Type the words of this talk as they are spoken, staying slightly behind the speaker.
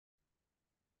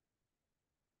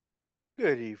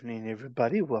Good evening,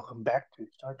 everybody. Welcome back to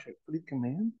Star Trek Fleet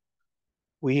Command.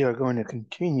 We are going to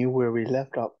continue where we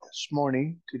left off this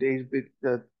morning.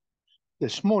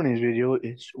 This morning's video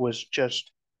was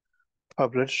just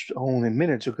published only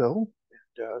minutes ago,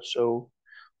 so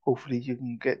hopefully you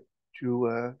can get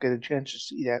a chance to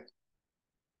see that.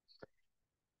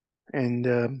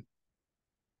 And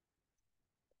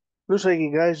looks like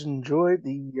you guys enjoyed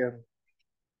the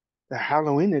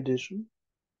Halloween edition.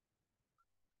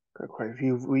 Got quite a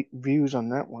few views on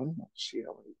that one. Let's see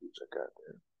how many views I got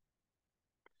there.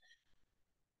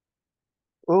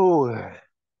 Oh,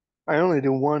 I only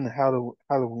did one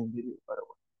Halloween video, by the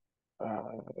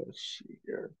way. Let's see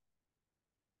here.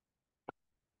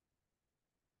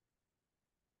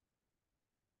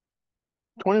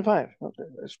 25. Okay,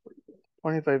 that's pretty good.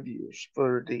 25 views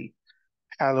for the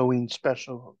Halloween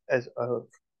special as of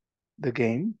the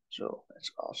game. So that's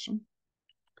awesome.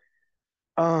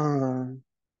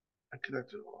 I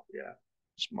collected all, yeah,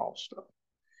 small stuff.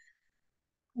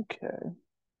 Okay.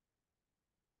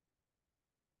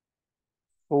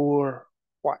 For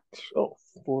what? Oh,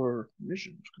 for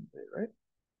missions complete, right?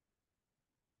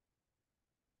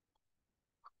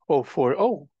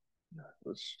 Oh,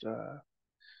 let's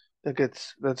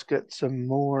let's get some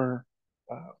more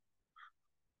uh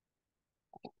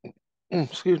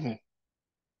excuse me.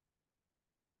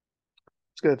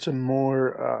 Let's get some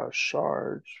more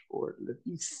shards for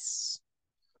Levis.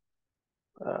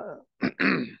 Uh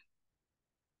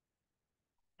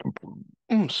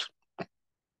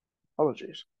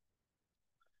apologies.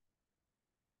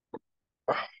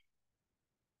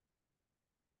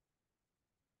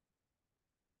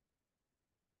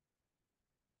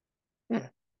 Hmm.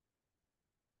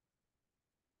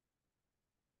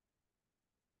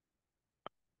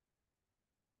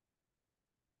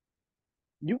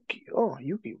 Yuki. Oh,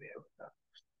 Yuki we have.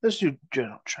 Let's do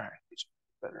general track. It's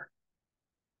better.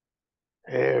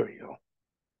 There we go.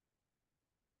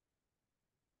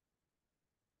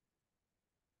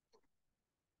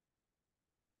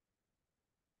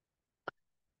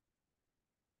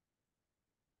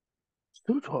 Let's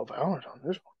do 12 hours on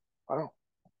this one. Wow.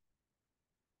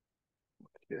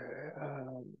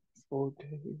 Yeah. 4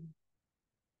 days.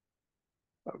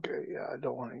 Okay, yeah, I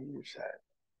don't want to use that.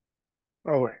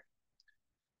 Oh, wait.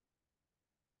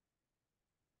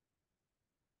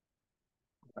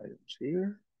 Items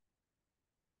here.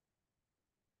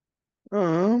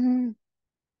 Um,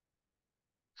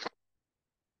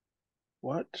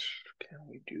 what can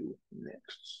we do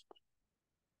next?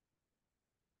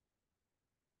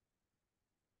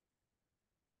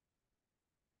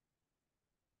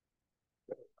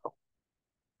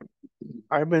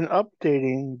 I've been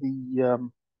updating the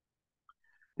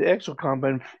exocombat,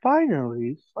 and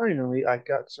finally, I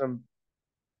got some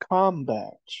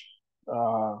combat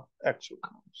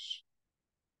exocoms.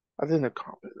 I think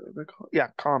yeah,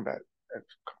 combat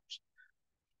exocoms.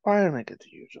 Finally get to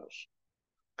use those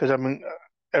because I mean,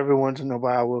 every once in a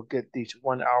while we'll get these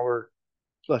 1 hour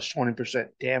plus 20%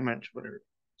 damage, whatever.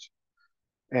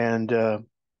 And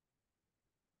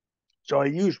so I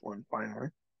used one finally.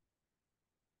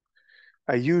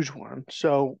 I used one,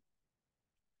 so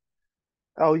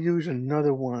I'll use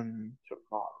another one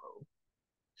tomorrow.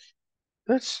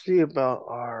 Let's see about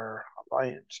our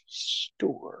alliance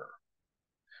store.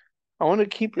 I want to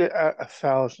keep it at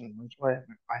 1,000. That's why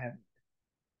I haven't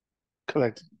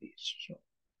collected these. So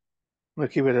I'm gonna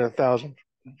keep it at 1,000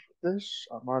 for this.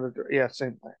 Armada, yeah,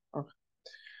 same thing. Okay.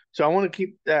 So I want to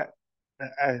keep that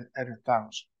at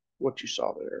 1,000. What you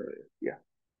saw there earlier, yeah,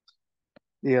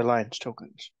 the alliance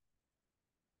tokens,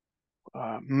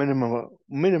 minimum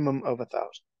of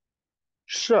 1,000.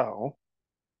 So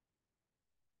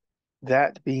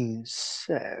that being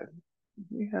said,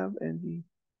 do we have any?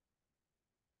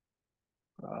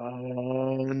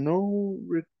 No.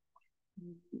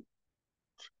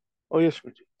 Oh yes,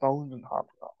 we do. Phones and hot.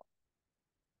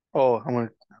 Oh, I'm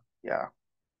gonna. Yeah,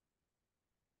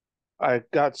 I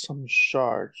got some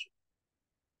shards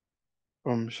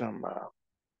from some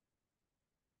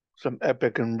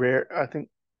epic and rare. I think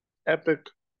epic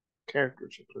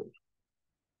characters included.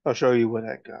 I'll show you what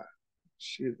I got.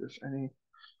 Let's see if there's any.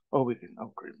 Oh, we can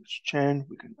upgrade Miss Chen.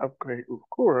 We can upgrade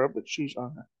Ukura, but she's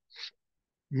on a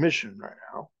mission right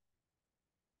now.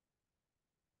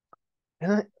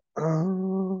 Can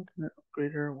can I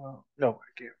upgrade her? Well, no,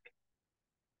 I can't.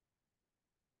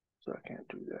 So I can't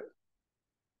do that.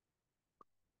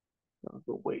 I'll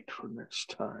go wait for next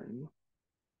time.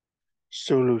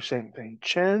 Sulu, same thing.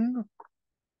 Chen.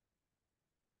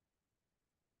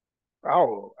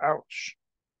 Oh, ouch.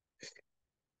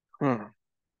 Hmm.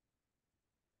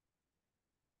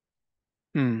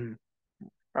 Hmm.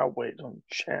 I'll wait on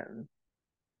Chen.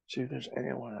 See if there's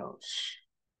anyone else.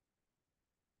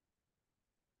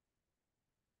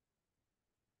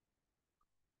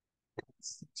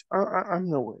 I'm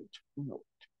no wait. No.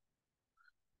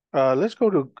 Let's go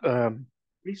to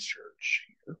research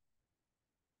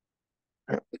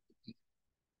here.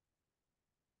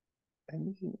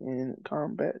 Anything in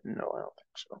combat? No, I don't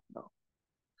think so. No.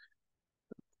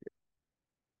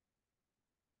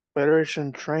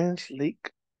 Federation Translink.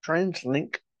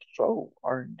 So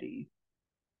R&D.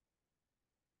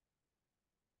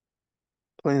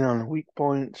 Playing on weak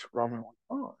points. Ramen.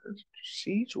 Oh, it's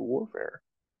siege warfare.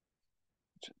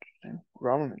 It's interesting.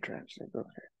 Ramen and Translink.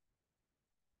 Okay.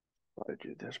 I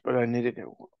do this, but I need to get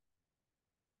one.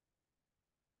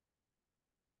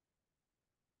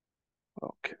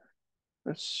 Okay.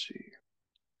 Let's see.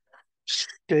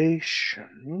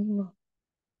 Station.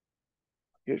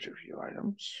 Here's a few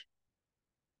items.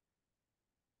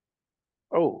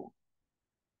 Oh.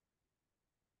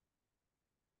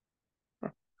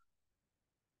 Huh.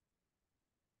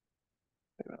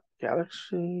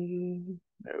 Galaxy.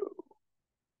 No.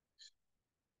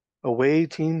 Away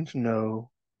teams.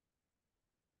 No.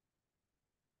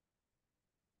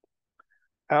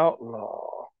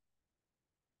 Outlaw.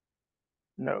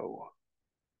 No.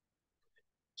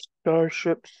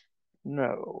 Starships.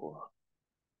 No.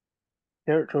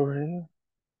 Territory.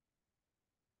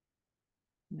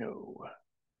 No.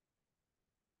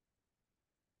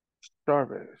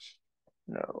 Starbase.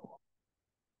 No.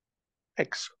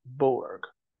 Ex-Borg.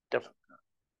 Definitely.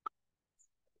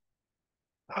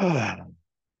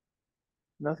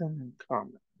 Nothing in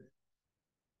common.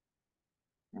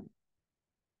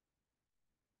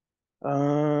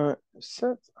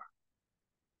 Seth,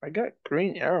 I got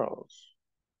green arrows.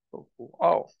 Oh, cool.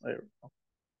 Oh, there we go.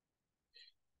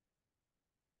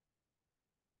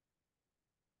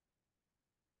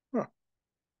 Huh.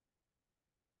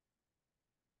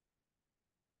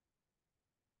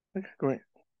 I got green.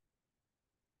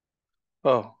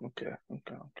 Oh, okay,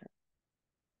 okay.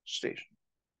 Station.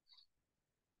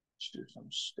 Let's do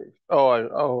some station. I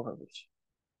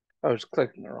was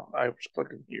clicking wrong. I was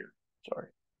clicking here. Sorry.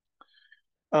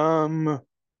 Um,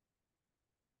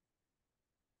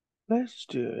 let's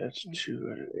do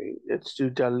 8. Let's do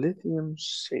dilithium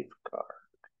safeguard.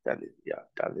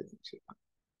 Dilithium safeguard.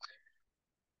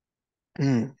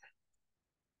 Hmm.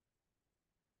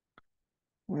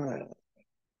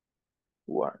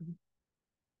 One,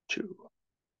 two,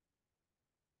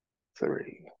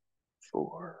 three,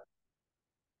 four,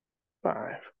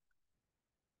 five,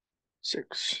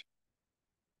 six.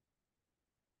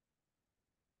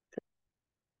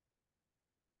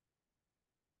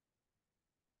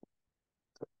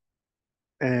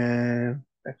 And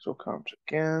exocomms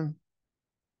again.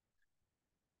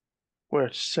 We're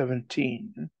at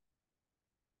 17.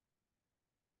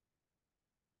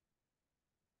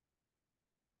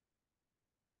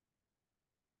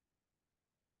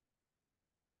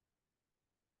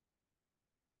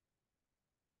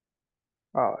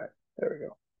 All right, there we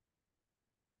go.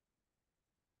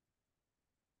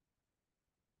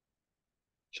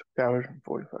 6 hours and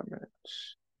 45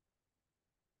 minutes.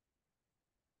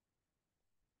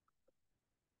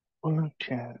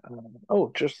 Okay.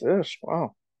 Oh, just this.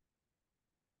 Wow.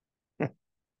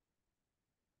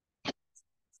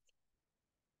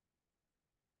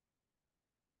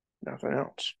 Nothing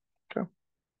else. Okay.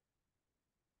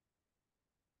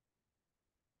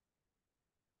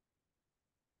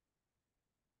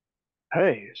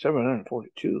 Hey,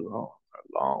 742. Oh,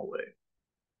 a long way.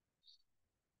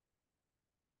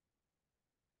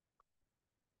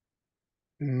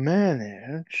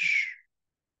 Manage.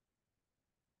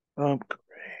 Upgrade.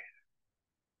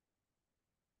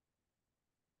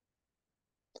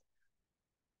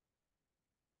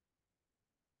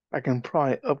 I can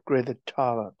probably upgrade the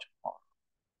Tala tomorrow.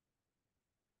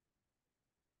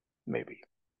 Maybe.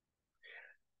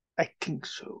 I think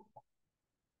so.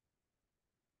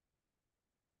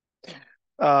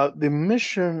 The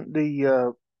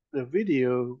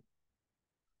video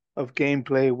of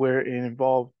gameplay where it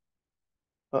involved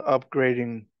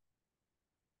upgrading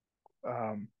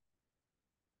um,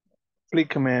 Fleet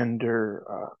Commander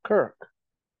Kirk.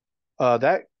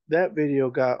 That video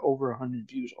got over 100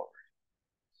 views already.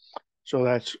 So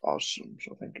that's awesome.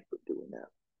 So thank you for doing that.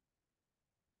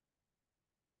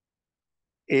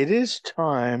 It is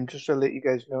time, just to let you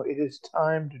guys know, it is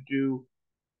time to do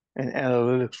an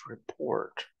analytics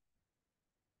report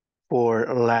for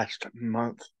last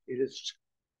month. It is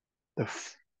the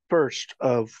 1st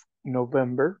of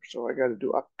November, so I got to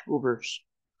do October's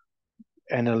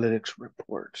analytics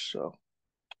report. So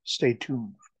stay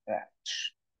tuned for that.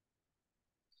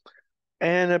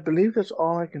 And I believe that's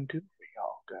all I can do for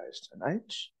y'all guys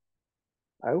tonight.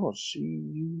 I will see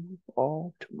you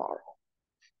all tomorrow.